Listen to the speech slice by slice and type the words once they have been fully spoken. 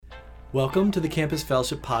Welcome to the Campus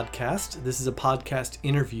Fellowship Podcast. This is a podcast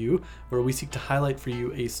interview where we seek to highlight for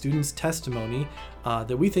you a student's testimony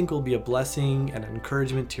that we think will be a blessing and an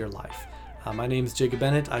encouragement to your life. My name is Jacob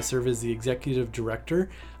Bennett. I serve as the executive director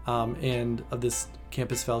and of this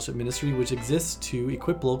Campus Fellowship Ministry, which exists to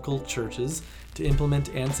equip local churches to implement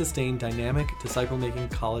and sustain dynamic disciple-making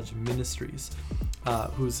college ministries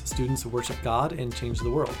whose students worship God and change the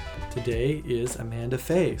world. Today is Amanda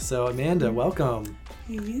Faye. So Amanda, welcome.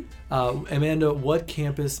 Hey. Amanda, what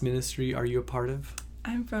campus ministry are you a part of?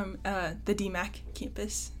 I'm from the DMACC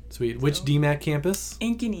campus. Sweet. Which DMACC campus?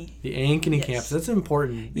 Ankeny. The Ankeny Yes. campus. That's an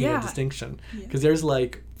important distinction. Because there's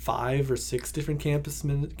like 5 or 6 different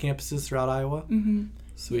campuses throughout Iowa. Mm-hmm.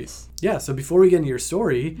 Sweet. Yes. Yeah, so before we get into your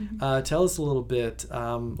story, tell us a little bit,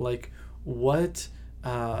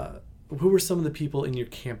 who were some of the people in your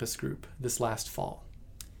campus group this last fall?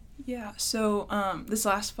 Yeah, so this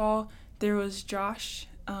last fall, there was Josh,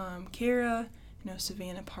 Kara,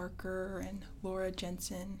 Savannah Parker, and Laura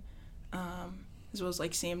Jensen, as well as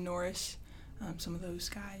like Sam Norris, some of those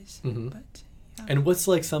guys. Mm-hmm. But yeah. And what's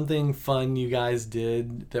like something fun you guys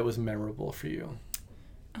did that was memorable for you?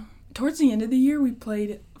 Towards the end of the year, we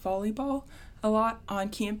played volleyball a lot on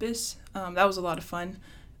campus. That was a lot of fun.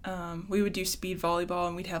 We would do speed volleyball,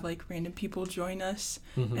 and we'd have like random people join us,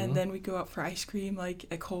 and then we'd go out for ice cream like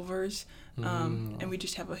at Culver's, and we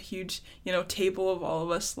just have a huge table of all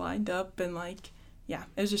of us lined up, and it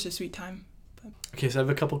was just a sweet time. But. Okay, so I have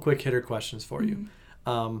a couple quick hitter questions for you.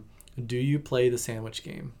 Do you play the sandwich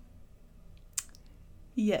game?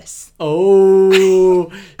 Yes.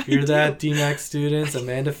 Oh, hear that, DMACC students?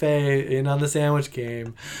 Amanda Faye in on the sandwich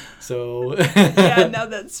game. So yeah, now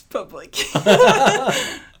that's public.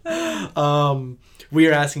 We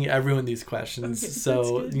are asking everyone these questions, okay,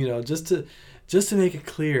 so just to make it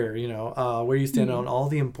clear, where you stand on all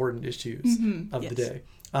the important issues of the day.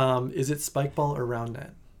 Is it spike ball or round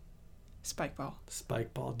net? Spike ball.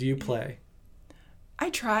 Spike ball. Do you play? I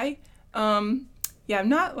try. I'm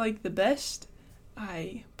not like the best.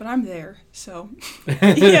 But I'm there, so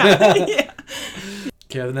yeah.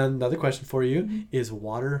 Okay, and then another question for you. Is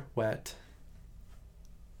water wet?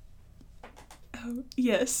 Oh,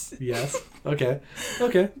 yes. Yes? Okay.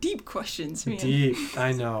 Deep questions, man. Deep,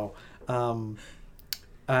 I know.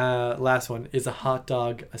 Last one. Is a hot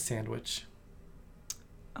dog a sandwich?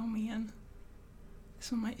 Oh, man.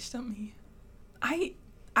 This one might stump me. I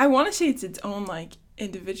want to say it's its own,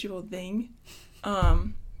 individual thing.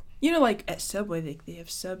 At Subway, they have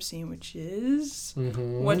sub sandwiches,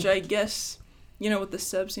 which I guess, with the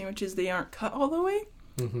sub sandwiches, they aren't cut all the way.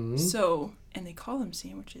 So, and they call them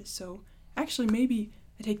sandwiches. So, actually, maybe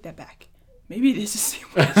I take that back. Maybe it is a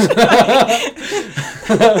sandwich.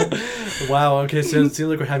 Wow, okay, so it seems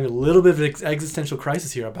like we're having a little bit of an existential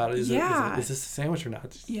crisis here about it. Is this a sandwich or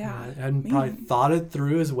not? Yeah. I hadn't probably thought it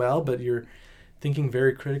through as well, but you're thinking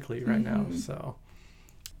very critically right now. So,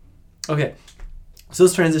 okay. So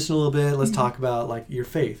let's transition a little bit. Let's talk about your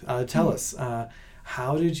faith. Tell us,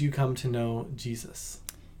 how did you come to know Jesus?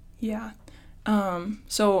 Yeah.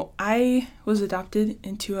 So I was adopted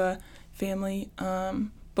into a family.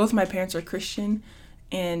 Both my parents are Christian,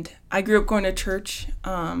 and I grew up going to church.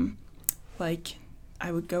 I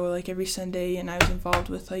would go every Sunday, and I was involved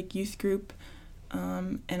with youth group,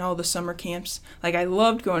 and all the summer camps. I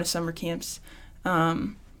loved going to summer camps,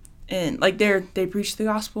 and they preached the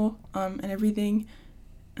gospel, and everything.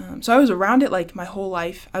 So I was around it my whole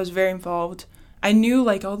life. I was very involved. I knew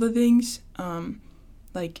all the things,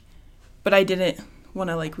 but I didn't want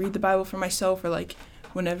to read the Bible for myself, or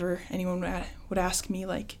whenever anyone would ask me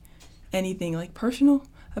anything personal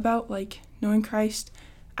about knowing Christ,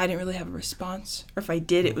 I didn't really have a response. Or if I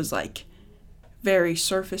did, it was very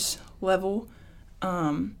surface level.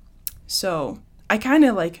 So I kind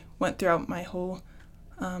of went throughout my whole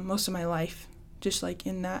most of my life just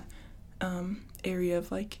in that area of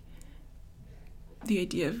the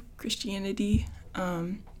idea of Christianity,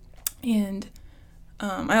 and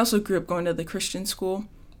I also grew up going to the Christian school,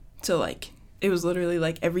 so it was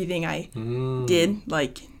literally everything I did,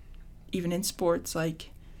 even in sports, so I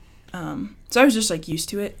was just used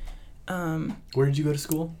to it. Where did you go to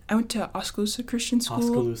school? I went to Oskaloosa Christian School.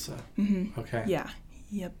 Oskaloosa. Okay. Yeah.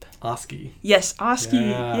 Yep. Oski. Yes, Oski.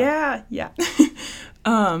 Yeah.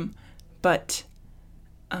 But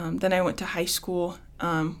then I went to high school,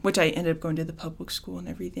 which I ended up going to the public school and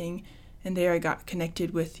everything. And there I got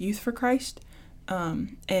connected with Youth for Christ.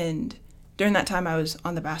 And during that time I was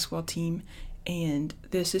on the basketball team. And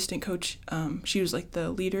the assistant coach, she was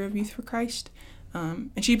the leader of Youth for Christ.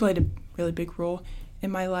 And she played a really big role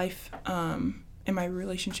in my life, in my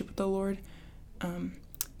relationship with the Lord.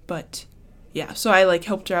 But yeah, so I like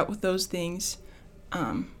helped her out with those things,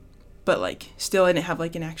 but like still I didn't have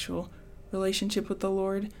like an actual relationship with the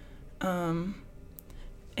Lord, and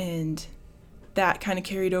that kind of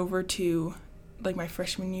carried over to like my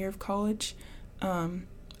freshman year of college.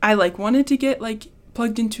 I like wanted to get like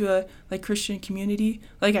plugged into a like Christian community.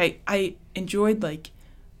 Like I enjoyed like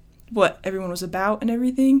what everyone was about and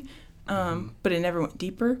everything, but it never went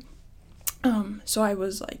deeper. So I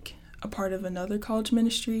was like a part of another college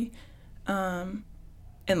ministry, and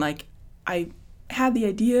like I had the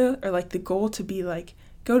idea or like the goal to be like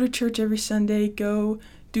go to church every Sunday, go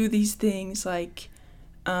do these things, like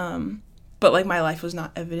but like my life was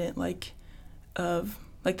not evident like of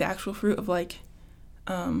like the actual fruit of like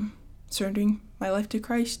surrendering my life to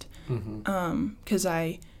Christ, because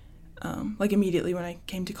I like immediately when I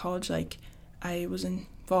came to college, like I was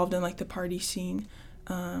involved in like the party scene,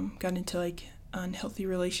 got into like unhealthy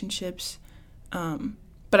relationships,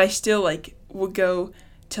 but I still like would go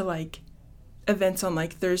to like events on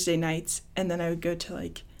like Thursday nights, and then I would go to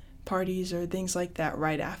like parties or things like that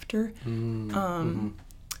right after.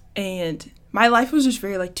 And my life was just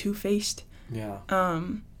very like two-faced. Yeah.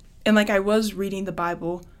 And like I was reading the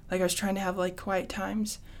Bible, like I was trying to have like quiet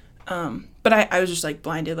times, but I was just like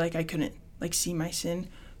blinded, like I couldn't like see my sin,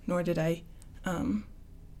 nor did I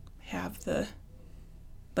have the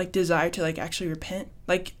like desire to like actually repent.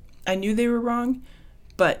 Like I knew they were wrong,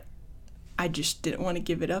 but I just didn't want to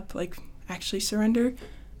give it up, like actually surrender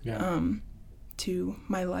to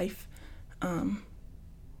my life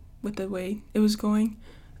with the way it was going,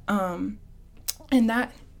 and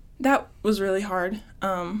that was really hard,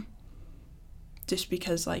 just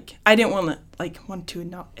because like I didn't want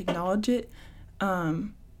to acknowledge it,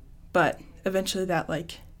 but eventually that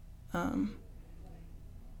like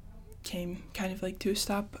came kind of like to a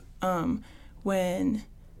stop when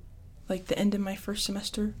like the end of my first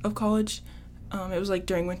semester of college. It was like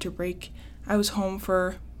during winter break. I was home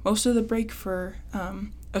for most of the break for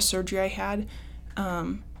a surgery I had,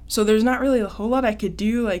 so there's not really a whole lot I could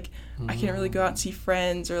do, like I can't really go out and see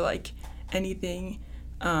friends or like anything,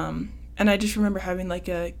 and I just remember having like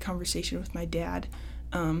a conversation with my dad.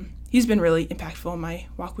 He's been really impactful in my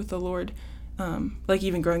walk with the Lord, like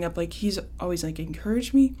even growing up, like he's always like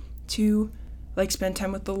encouraged me to like spend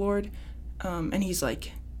time with the Lord, and he's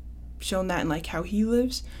like shown that in like how he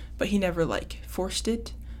lives, but he never like forced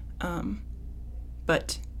it,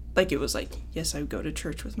 but like it was like, yes, I would go to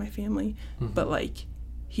church with my family, but like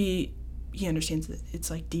he understands that it's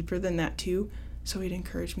like deeper than that too, so he'd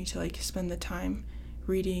encourage me to like spend the time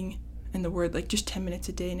reading in the Word, like just 10 minutes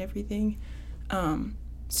a day and everything.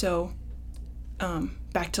 So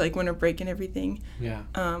back to like winter break and everything,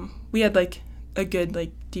 we had like a good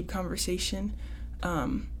like deep conversation,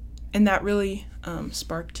 and that really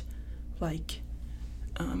sparked like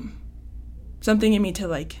something in me to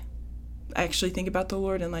like actually think about the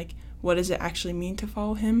Lord and like what does it actually mean to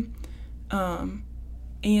follow him, and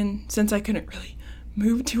since I couldn't really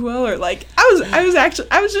move too well, or like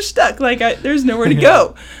I was just stuck, like there's nowhere to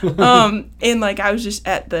go, and like I was just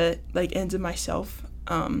at the like ends of myself,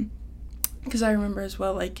 because I remember as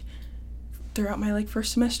well, like throughout my like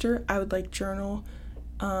first semester I would like journal,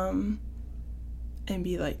 and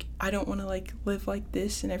be like, I don't want to like live like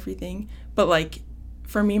this and everything, but like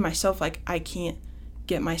for me myself, like I can't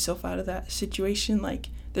get myself out of that situation, like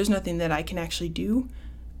there's nothing that I can actually do,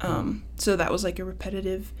 so that was like a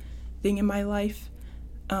repetitive thing in my life,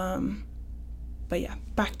 but yeah,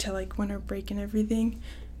 back to like winter break and everything,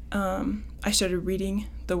 I started reading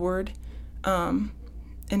the Word, and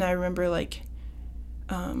I remember like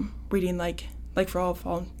reading like for all have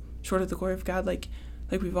fallen short of the glory of God, like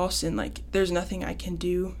we've all sinned, like there's nothing I can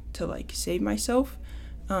do to like save myself,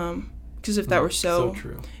 because if that were so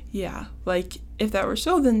true. Yeah, like if that were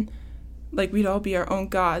so, then like we'd all be our own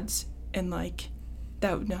gods, and like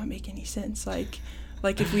that would not make any sense, like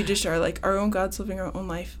if we just are like our own gods living our own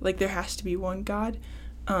life, like there has to be one God,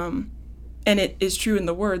 and it is true in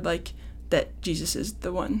the Word, like that Jesus is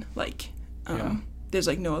the one, like there's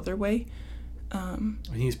like no other way, and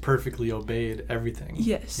he's perfectly obeyed everything.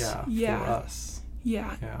 Yes. For us.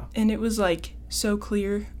 Yeah. And it was like so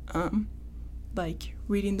clear, like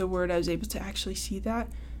reading the Word, I was able to actually see that,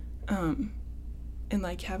 and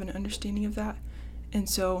like have an understanding of that. And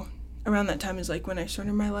so around that time is like when I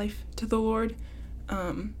surrendered my life to the Lord,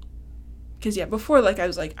 because before, like I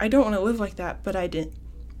was like, I don't want to live like that, but I didn't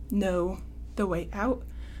know the way out,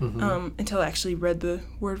 until I actually read the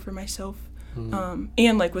Word for myself,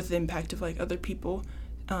 and like with the impact of like other people,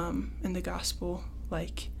 and the gospel,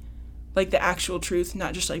 like the actual truth,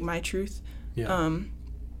 not just like my truth,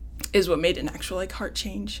 is what made an actual like heart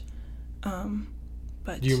change,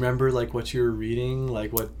 But do you remember like what you were reading,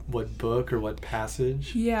 like what book or what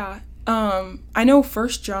passage? Yeah. I know 1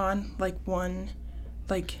 John, like 1,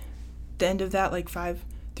 like the end of that, like 5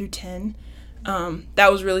 through 10.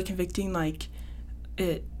 That was really convicting. Like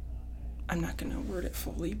I'm not gonna word it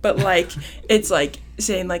fully, but like it's like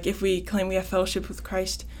saying like if we claim we have fellowship with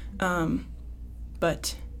Christ,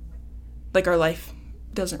 but like our life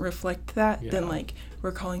doesn't reflect that, then like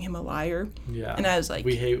we're calling him a liar. Yeah. And I was like,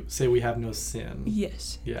 say we have no sin.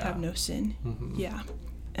 Yes. Yeah. Have no sin. Mm-hmm. Yeah.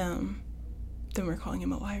 Then we're calling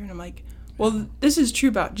him a liar, and I'm like, well, this is true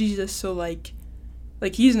about Jesus, so like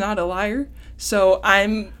he's not a liar, so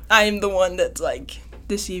I'm the one that's like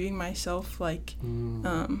deceiving myself, like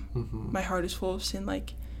my heart is full of sin,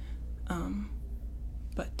 like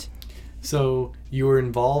but so you were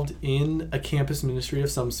involved in a campus ministry of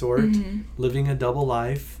some sort, living a double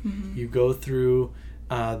life. You go through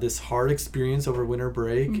this hard experience over winter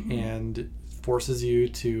break, and forces you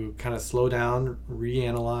to kind of slow down,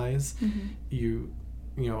 reanalyze. You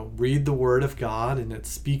read the Word of God, and it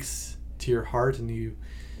speaks to your heart, and you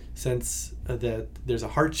sense that there's a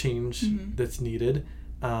heart change that's needed.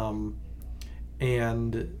 And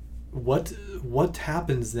what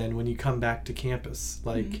happens then when you come back to campus?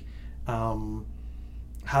 Like,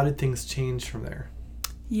 how did things change from there?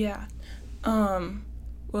 Yeah.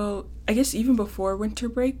 Well, I guess even before winter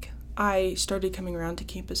break, I started coming around to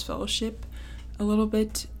campus fellowship a little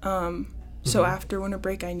bit. So after winter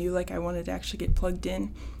break, I knew like I wanted to actually get plugged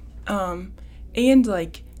in. And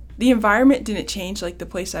like the environment didn't change, like the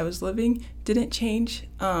place I was living didn't change,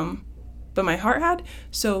 but my heart had.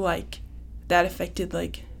 So like that affected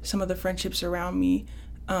like some of the friendships around me.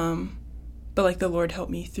 But like the Lord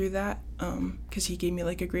helped me through that, because he gave me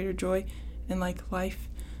like a greater joy in like life.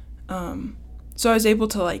 So I was able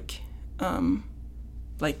to like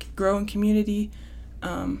grow in community,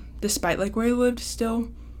 despite like where I lived still.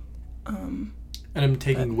 And I'm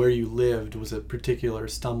taking where you lived was a particular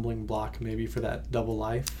stumbling block maybe for that double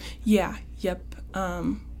life? Yeah, yep.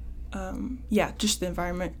 Yeah, just the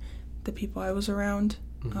environment, the people I was around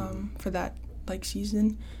for that like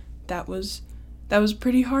season, that was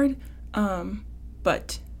pretty hard.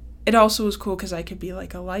 But it also was cool because I could be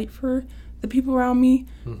like a light for the people around me.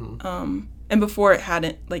 And before it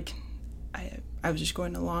hadn't, like I was just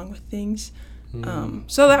going along with things.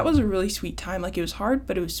 So that was a really sweet time. Like it was hard,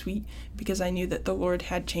 but it was sweet because I knew that the Lord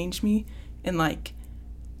had changed me, and like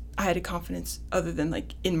I had a confidence other than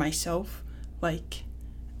like in myself. Like,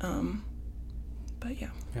 but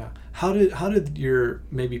yeah. Yeah. How did your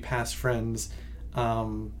maybe past friends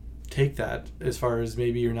take that, as far as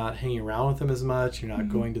maybe you're not hanging around with them as much, you're not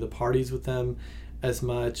going to the parties with them as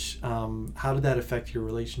much? How did that affect your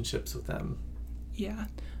relationships with them? Yeah.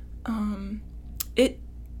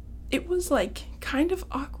 It was like kind of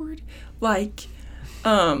awkward, like,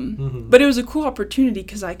 but it was a cool opportunity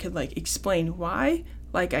because I could like explain why,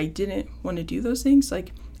 like I didn't want to do those things.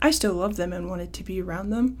 Like I still love them and wanted to be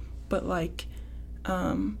around them, but like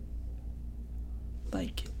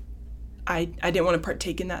I didn't want to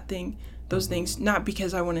partake in those things, not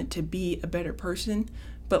because I wanted to be a better person,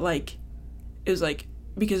 but like it was like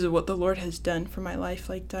because of what the Lord has done for my life,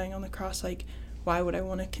 like dying on the cross. Like why would I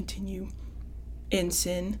want to continue in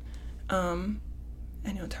sin?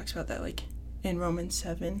 I know it talks about that like in Romans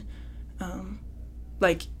 7.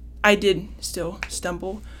 Like I did still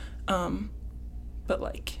stumble, but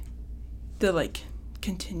like the like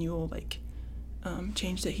continual like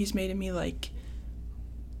change that he's made in me, like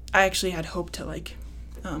I actually had hope to like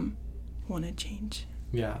want to change.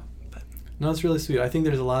 Yeah. But no, it's really sweet. I think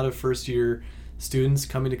there's a lot of first year students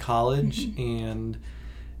coming to college, and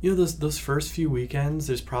those first few weekends,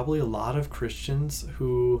 there's probably a lot of Christians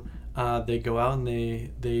who they go out and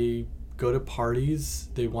they go to parties.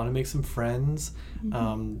 They want to make some friends.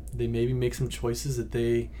 They maybe make some choices that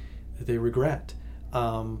they regret,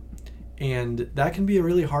 and that can be a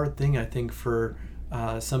really hard thing, I think, for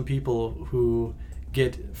some people who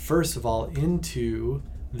get first of all into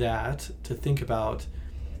that, to think about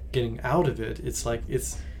getting out of it. It's like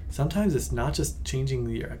sometimes it's not just changing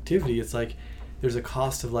the activity. It's like there's a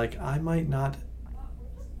cost of like I might not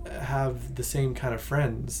have the same kind of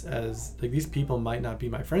friends, as like these people might not be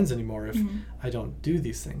my friends anymore if I don't do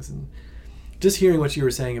these things. And just hearing what you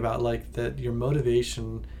were saying about like that your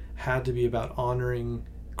motivation had to be about honoring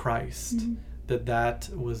Christ, that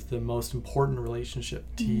was the most important relationship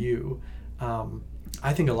to you.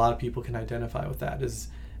 I think a lot of people can identify with that as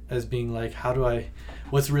being like,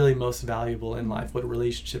 what's really most valuable in life? What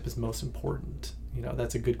relationship is most important?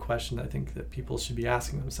 That's a good question I think that people should be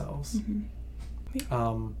asking themselves.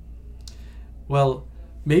 Well,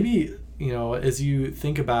 maybe, as you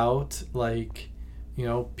think about like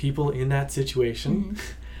people in that situation.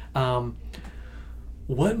 Mm-hmm.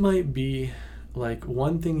 What might be like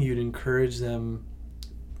one thing you'd encourage them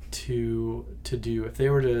to do if they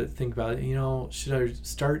were to think about it? Should I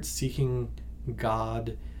start seeking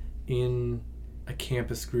God in a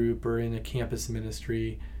campus group or in a campus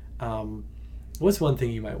ministry? What's one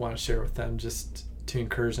thing you might want to share with them just to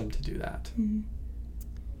encourage them to do that? Mm-hmm.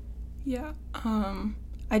 Yeah,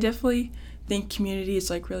 I definitely think community is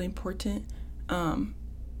like really important, and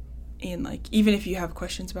like even if you have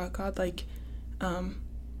questions about God, like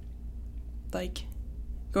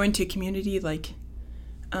going to community will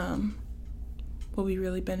be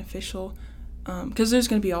really beneficial, because there's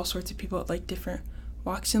going to be all sorts of people at like different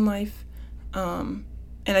walks in life, and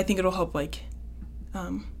I think it'll help like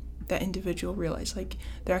that individual realize like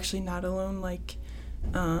they're actually not alone,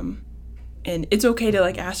 and it's okay to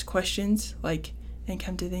like ask questions like and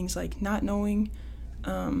come to things like not knowing,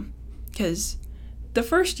 because the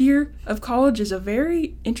first year of college is a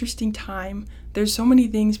very interesting time. There's so many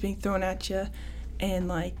things being thrown at you, and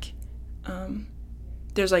like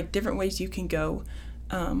there's like different ways you can go,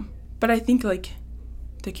 but I think like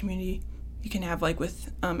the community you can have like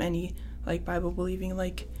with any like Bible believing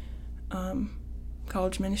like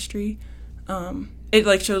college ministry, it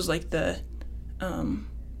like shows like the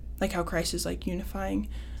like how Christ is like unifying,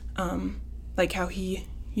 like how he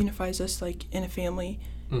unifies us like in a family,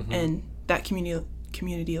 mm-hmm. and that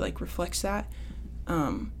community like reflects that,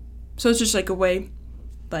 so it's just like a way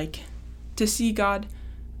like to see God,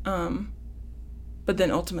 but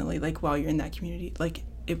then ultimately like while you're in that community like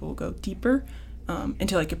it will go deeper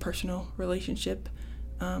into like a personal relationship,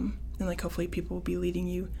 and like hopefully people will be leading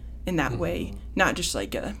you in that mm-hmm. way, not just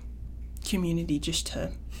like a community just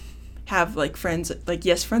to have like friends. Like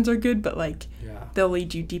yes, friends are good, but like they'll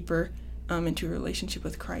lead you deeper into a relationship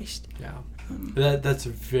with Christ. That's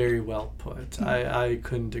very well put. Mm-hmm. I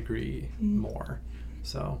couldn't agree mm-hmm. more.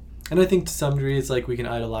 So, and I think to some degree it's like we can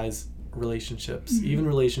idolize relationships. Mm-hmm. Even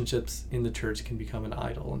relationships in the church can become an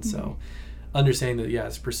idol, and mm-hmm. so understanding that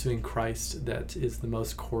it's pursuing Christ that is the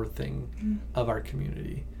most core thing mm-hmm. of our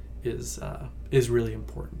community is really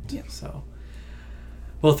important. So,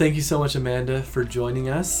 well, thank you so much, Amanda, for joining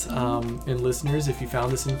us. And listeners, if you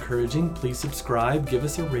found this encouraging, please subscribe, give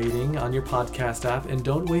us a rating on your podcast app, and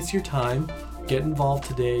don't waste your time. Get involved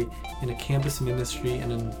today in a campus ministry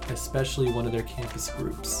and especially one of their campus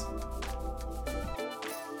groups.